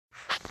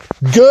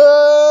Good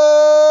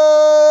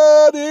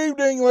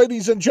evening,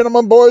 ladies and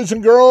gentlemen, boys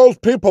and girls,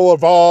 people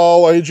of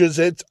all ages.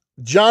 It's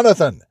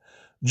Jonathan,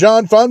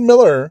 John Fun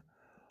Miller,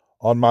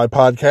 on my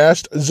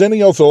podcast,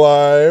 Zennials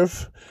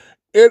Alive.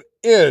 It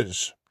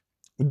is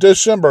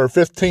December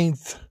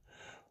 15th,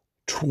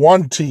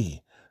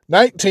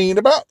 2019,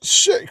 about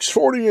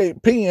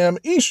 6:48 p.m.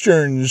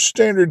 Eastern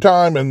Standard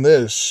Time, and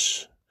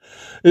this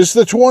is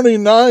the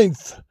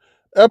 29th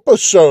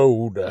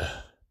episode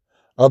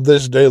of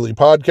this daily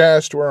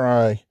podcast where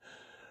I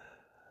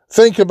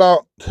think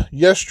about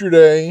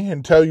yesterday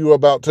and tell you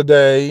about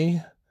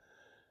today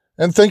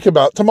and think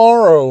about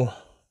tomorrow.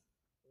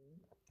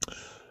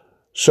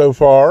 So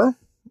far,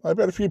 I've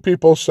had a few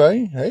people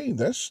say, hey,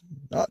 that's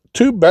not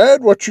too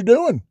bad what you're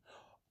doing.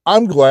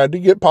 I'm glad to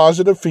get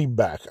positive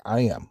feedback.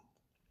 I am.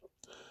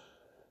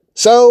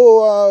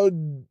 So,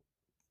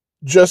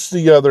 just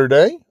the other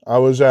day, I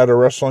was at a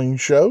wrestling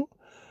show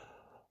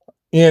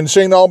in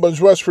St.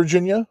 Albans, West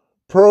Virginia,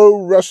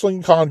 Pro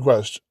Wrestling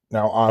Conquest.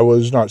 Now, I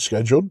was not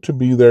scheduled to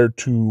be there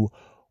to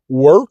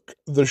work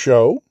the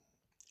show,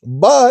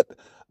 but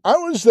I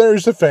was there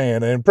as a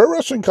fan, and Pro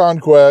Wrestling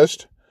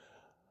Conquest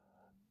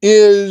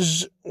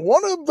is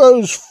one of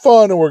those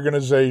fun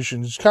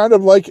organizations, kind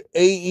of like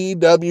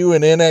AEW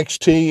and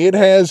NXT. It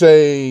has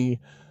a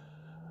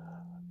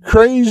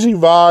crazy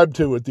vibe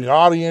to it. The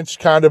audience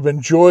kind of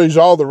enjoys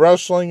all the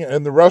wrestling,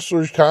 and the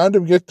wrestlers kind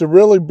of get to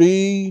really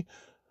be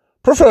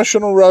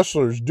professional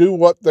wrestlers, do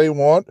what they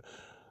want.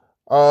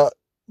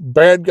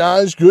 Bad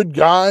guys, good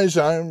guys.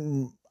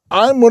 I'm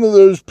one of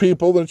those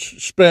people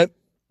that's spent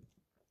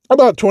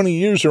about 20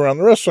 years around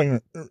the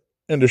wrestling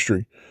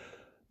industry.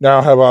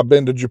 Now, have I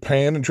been to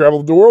Japan and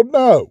traveled the world?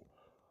 No.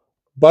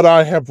 But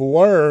I have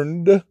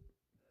learned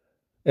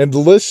and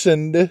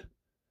listened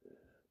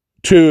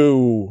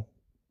to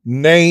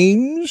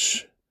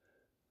names,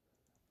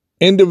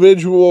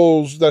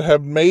 individuals that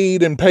have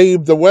made and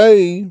paved the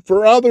way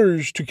for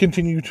others to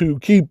continue to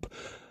keep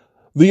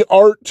the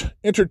art,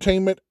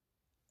 entertainment,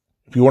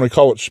 if you want to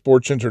call it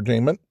sports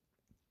entertainment,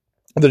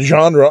 the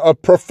genre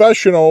of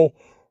professional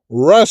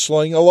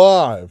wrestling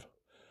alive.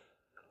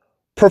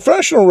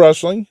 Professional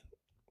wrestling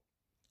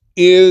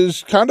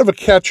is kind of a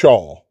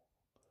catch-all.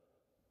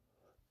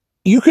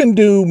 You can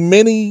do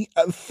many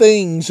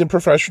things in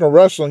professional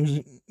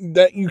wrestling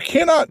that you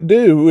cannot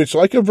do. It's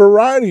like a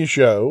variety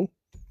show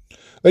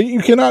that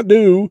you cannot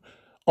do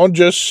on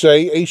just,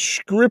 say, a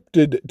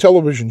scripted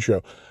television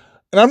show.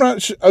 And I'm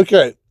not,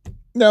 okay.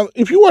 Now,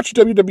 if you watch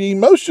WWE,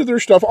 most of their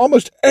stuff,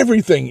 almost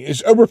everything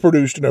is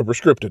overproduced and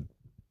overscripted.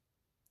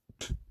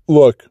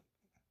 Look,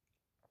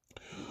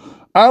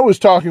 I was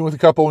talking with a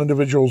couple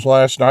individuals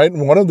last night,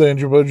 and one of the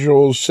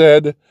individuals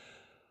said,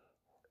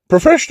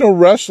 professional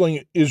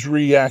wrestling is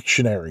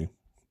reactionary.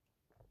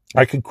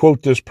 I could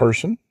quote this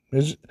person.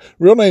 His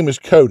real name is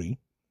Cody.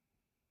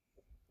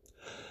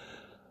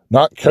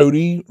 Not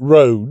Cody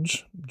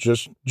Rhodes,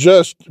 just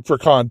for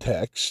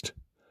context.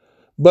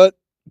 But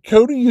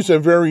Cody is a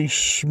very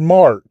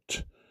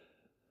smart,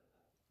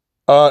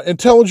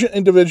 intelligent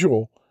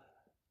individual,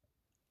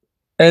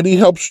 and he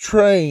helps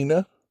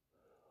train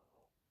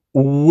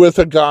with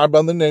a guy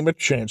by the name of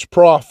Chance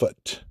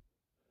Prophet,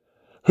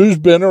 who's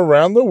been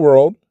around the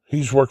world.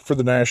 He's worked for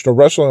the National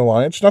Wrestling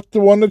Alliance, not the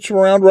one that's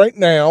around right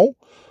now,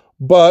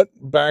 but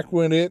back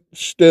when it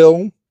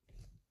still,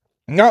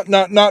 not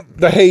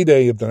the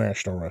heyday of the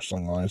National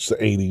Wrestling Alliance, the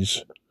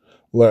 80s,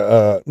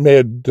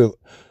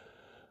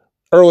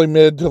 early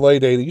mid to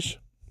late 80s,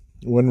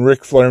 when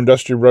Ric Flair and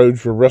Dusty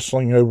Rhodes were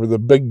wrestling over the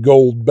big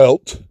gold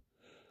belt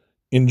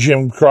in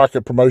Jim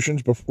Crockett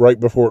Promotions right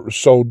before it was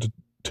sold to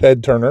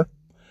Ted Turner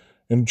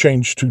and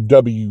changed to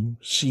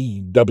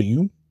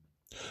WCW.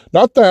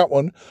 Not that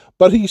one,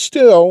 but he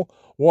still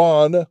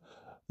won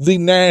the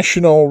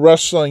National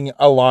Wrestling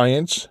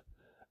Alliance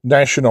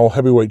National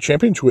Heavyweight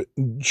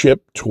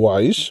Championship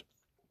twice.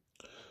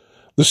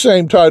 The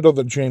same title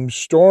that James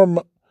Storm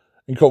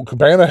and Colt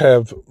Cabana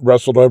have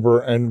wrestled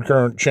over, and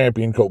current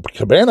champion Colt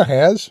Cabana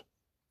has.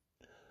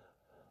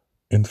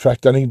 In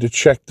fact, I need to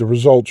check the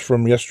results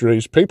from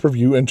yesterday's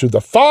pay-per-view Into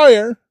the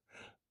Fire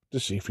to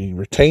see if he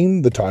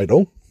retained the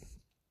title.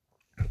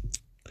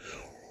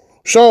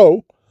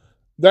 So,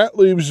 that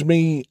leaves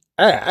me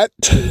at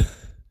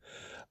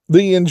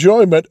the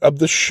enjoyment of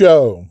the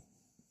show.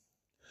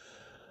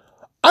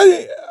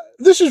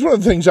 This is one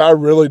of the things I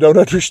really don't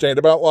understand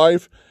about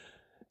life.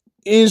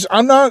 Is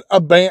I'm not a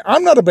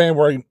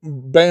bandwagon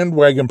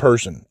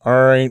person. All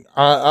right.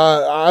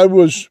 I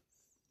was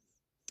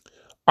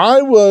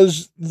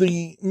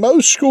the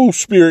most school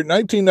spirit in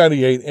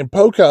 1998 in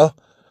Polka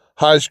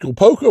High School,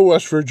 Polka,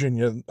 West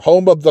Virginia,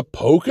 home of the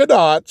Polka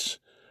Dots,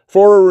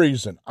 for a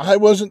reason. I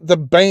wasn't the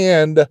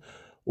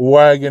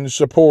bandwagon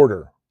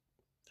supporter.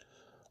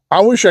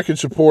 I wish I could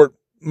support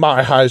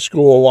my high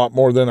school a lot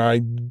more than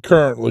I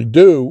currently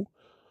do,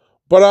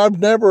 but I've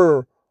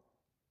never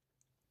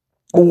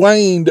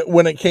waned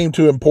when it came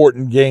to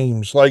important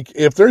games. Like,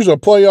 if there's a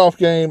playoff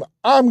game,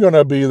 I'm going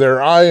to be there.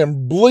 I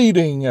am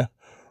bleeding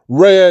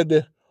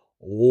red,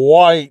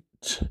 white,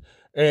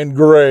 and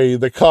gray,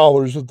 the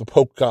colors of the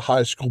Polka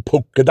High School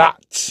Polka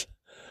Dots.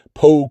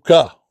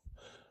 Polka.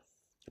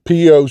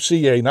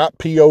 P-O-C-A, not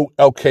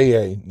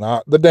P-O-L-K-A,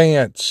 not the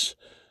dance.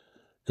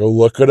 Go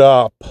look it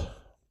up.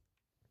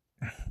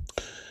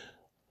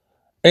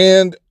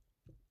 And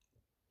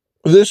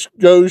this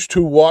goes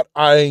to what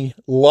I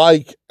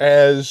like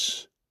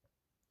as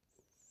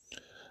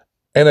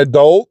an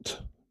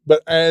adult,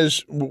 but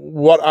as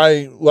what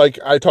I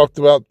talked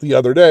about the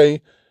other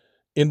day,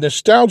 in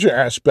nostalgia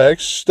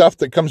aspects, stuff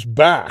that comes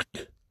back,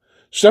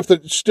 stuff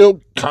that's still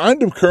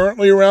kind of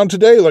currently around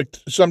today, like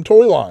some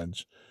toy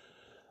lines.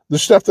 The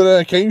stuff that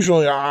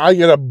occasionally I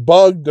get a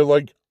bug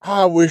to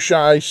I wish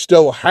I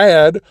still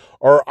had,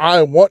 or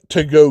I want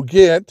to go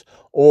get,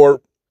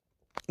 or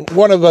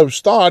one of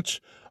those thoughts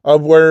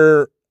of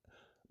where,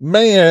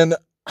 man,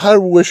 I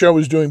wish I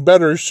was doing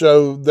better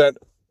so that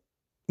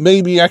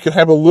maybe I could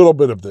have a little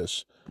bit of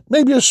this.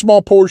 Maybe a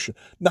small portion,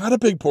 not a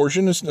big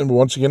portion.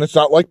 Once again, it's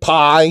not like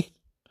pie.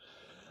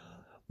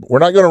 We're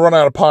not going to run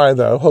out of pie,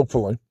 though,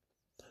 hopefully.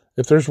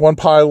 If there's one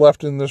pie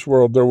left in this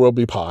world, there will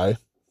be pie.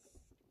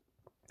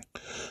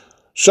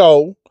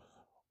 So,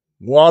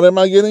 what am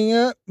I getting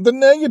at? The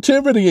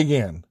negativity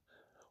again.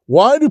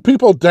 Why do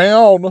people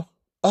down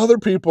other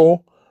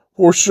people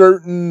for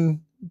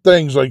certain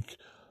things? Like,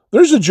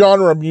 there's a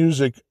genre of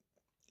music,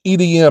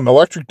 EDM,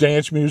 electric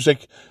dance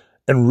music,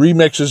 and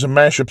remixes and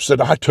mashups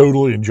that I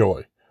totally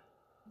enjoy.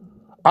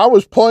 I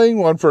was playing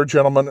one for a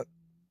gentleman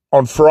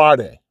on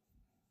Friday.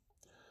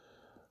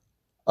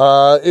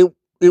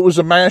 It was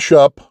a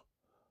mashup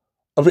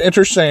of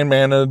Enter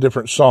Sandman and a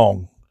different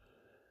song.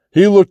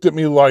 He looked at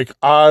me like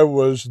I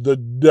was the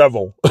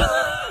devil.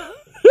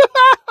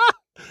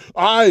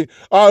 I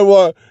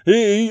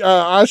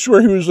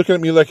swear he was looking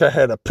at me like I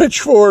had a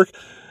pitchfork,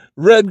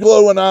 red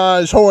glowing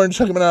eyes, horns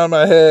coming out of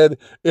my head,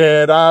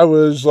 and I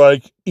was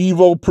like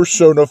evil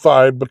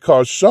personified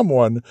because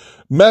someone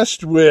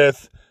messed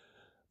with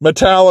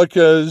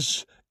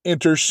Metallica's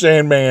Enter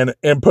Sandman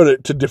and put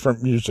it to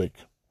different music.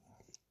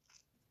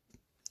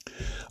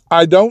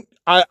 I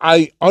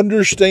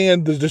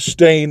understand the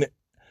disdain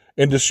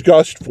and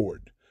disgust for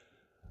it.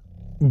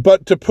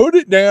 But to put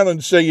it down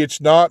and say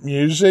it's not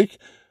music,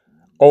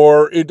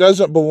 or it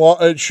doesn't belong,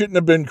 it shouldn't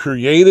have been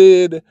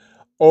created,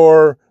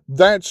 or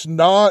that's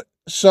not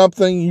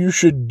something you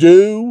should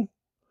do.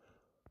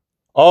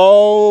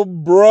 Oh,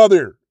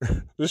 brother,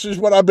 this is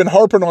what I've been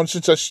harping on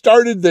since I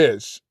started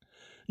this.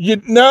 You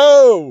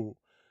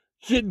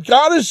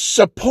gotta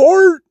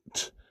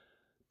support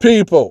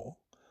people.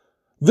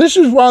 This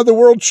is why the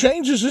world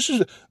changes.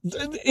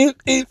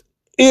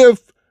 If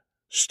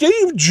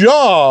Steve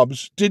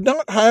Jobs did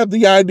not have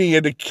the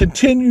idea to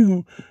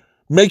continue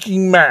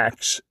making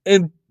Macs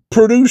and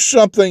produce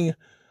something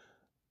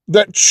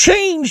that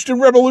changed and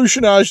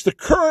revolutionized the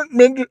current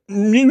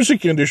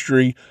music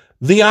industry,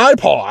 the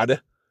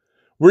iPod,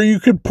 where you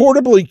could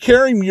portably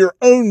carry your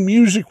own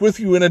music with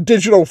you in a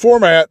digital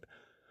format,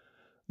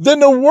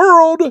 then the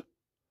world,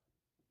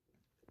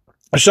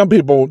 some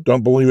people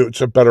don't believe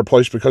it's a better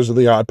place because of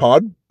the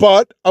iPod,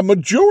 but a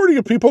majority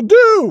of people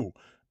do.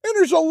 And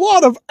there's a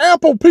lot of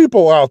Apple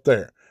people out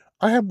there.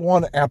 I have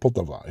one Apple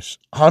device.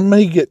 I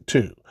may get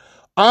two.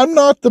 I'm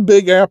not the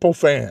big Apple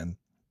fan.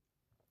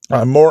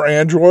 I'm more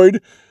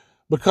Android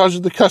because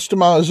of the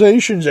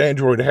customizations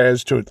Android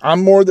has to it.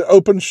 I'm more the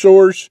open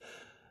source.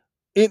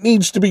 It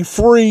needs to be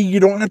free. You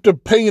don't have to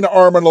pay an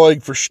arm and a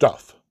leg for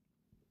stuff.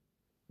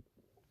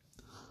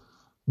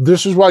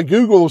 This is why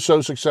Google is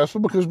so successful,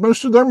 because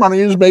most of their money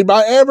is made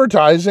by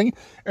advertising,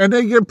 and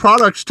they give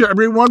products to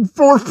everyone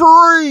for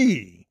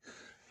free,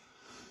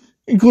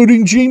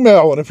 including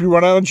Gmail. And if you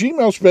run out of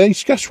Gmail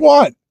space, guess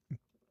what?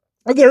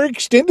 Their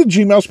extended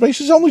Gmail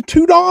space is only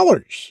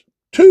 $2.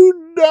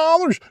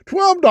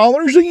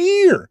 $12 a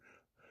year.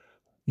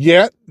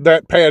 Yet,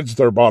 that pads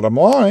their bottom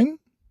line.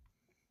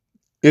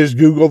 Is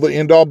Google the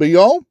end-all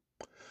be-all?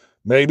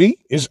 Maybe.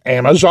 Is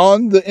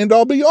Amazon the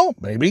end-all be-all?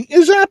 Maybe.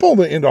 Is Apple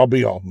the end-all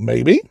be-all?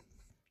 Maybe.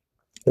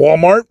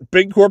 Walmart,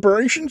 big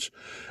corporations?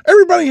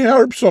 Everybody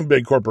harps on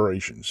big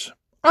corporations.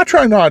 I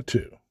try not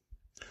to.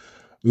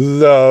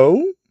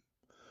 Though,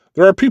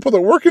 there are people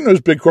that work in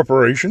those big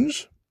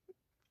corporations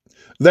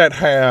that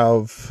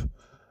have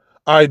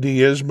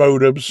ideas,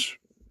 motives,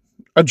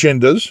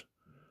 agendas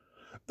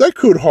that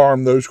could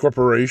harm those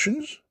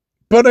corporations.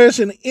 But as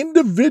an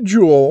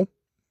individual,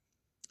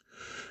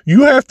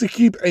 you have to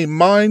keep a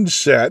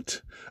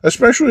mindset,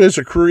 especially as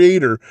a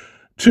creator,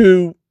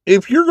 to,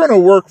 if you're going to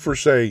work for,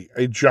 say,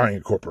 a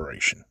giant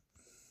corporation,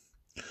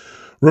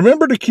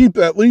 remember to keep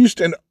at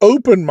least an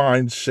open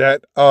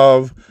mindset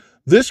of,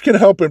 this can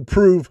help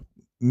improve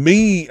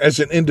me as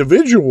an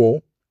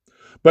individual,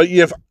 but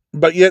yet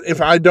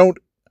if I don't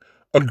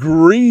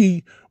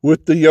agree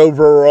with the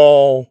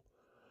overall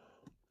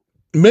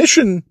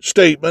mission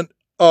statement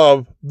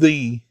of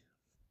the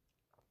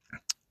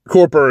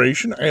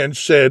corporation and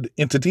said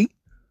entity,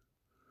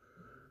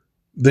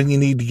 then you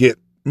need to get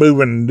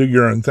moving and do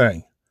your own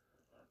thing.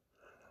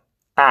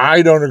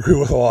 I don't agree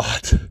with a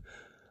lot.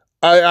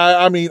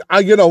 I mean,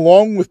 I get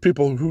along with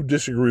people who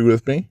disagree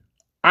with me.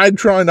 I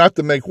try not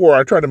to make war.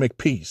 I try to make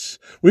peace.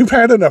 We've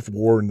had enough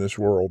war in this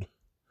world.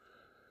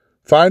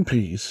 Find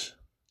peace.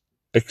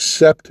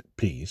 Accept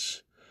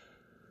peace.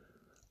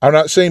 I'm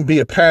not saying be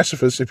a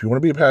pacifist. If you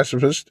want to be a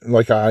pacifist,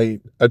 like I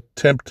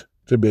attempt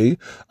to be,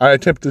 I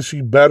attempt to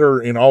see better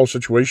in all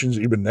situations,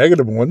 even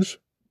negative ones.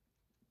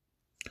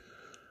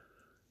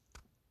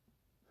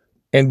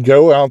 And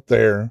go out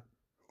there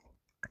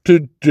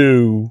to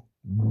do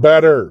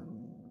better.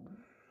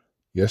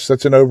 Yes,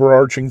 that's an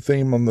overarching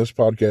theme on this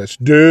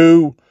podcast.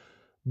 Do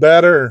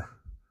better.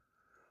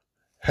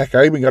 Heck,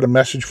 I even got a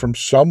message from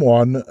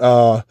someone,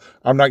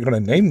 I'm not going to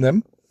name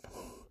them,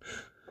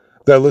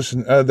 that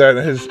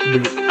has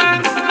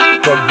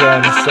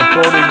begun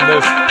supporting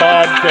this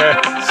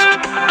podcast.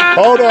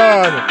 Hold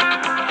on.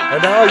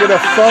 And now I get a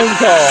phone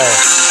call.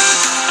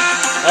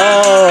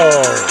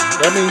 Oh,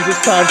 that means it's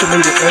time for me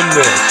to end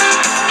this.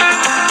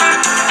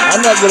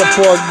 I'm not going to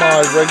plug my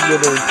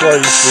regular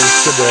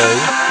places today.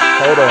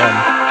 Hold on.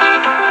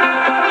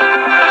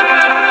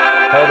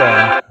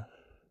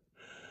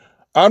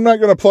 I'm not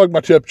going to plug my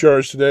tip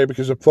jars today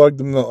because I plugged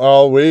them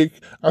all week.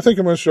 I think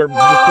I'm going to start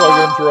just plugging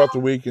them throughout the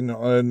week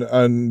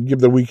and give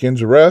the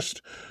weekends a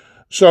rest.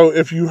 So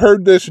if you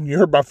heard this and you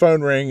heard my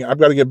phone ring, I've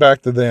got to get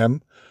back to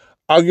them.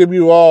 I'll give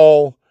you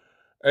all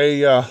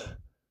a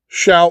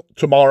shout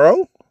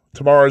tomorrow.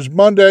 Tomorrow's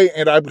Monday,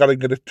 and I've got to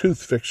get a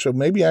tooth fixed. So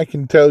maybe I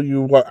can tell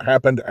you what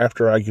happened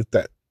after I get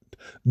that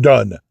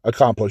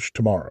accomplished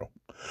tomorrow.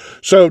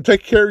 So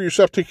take care of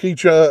yourself. Take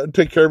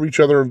care of each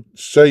other.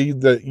 Say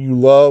that you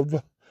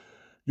love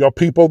your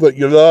people that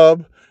you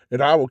love,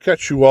 and I will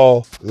catch you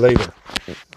all later.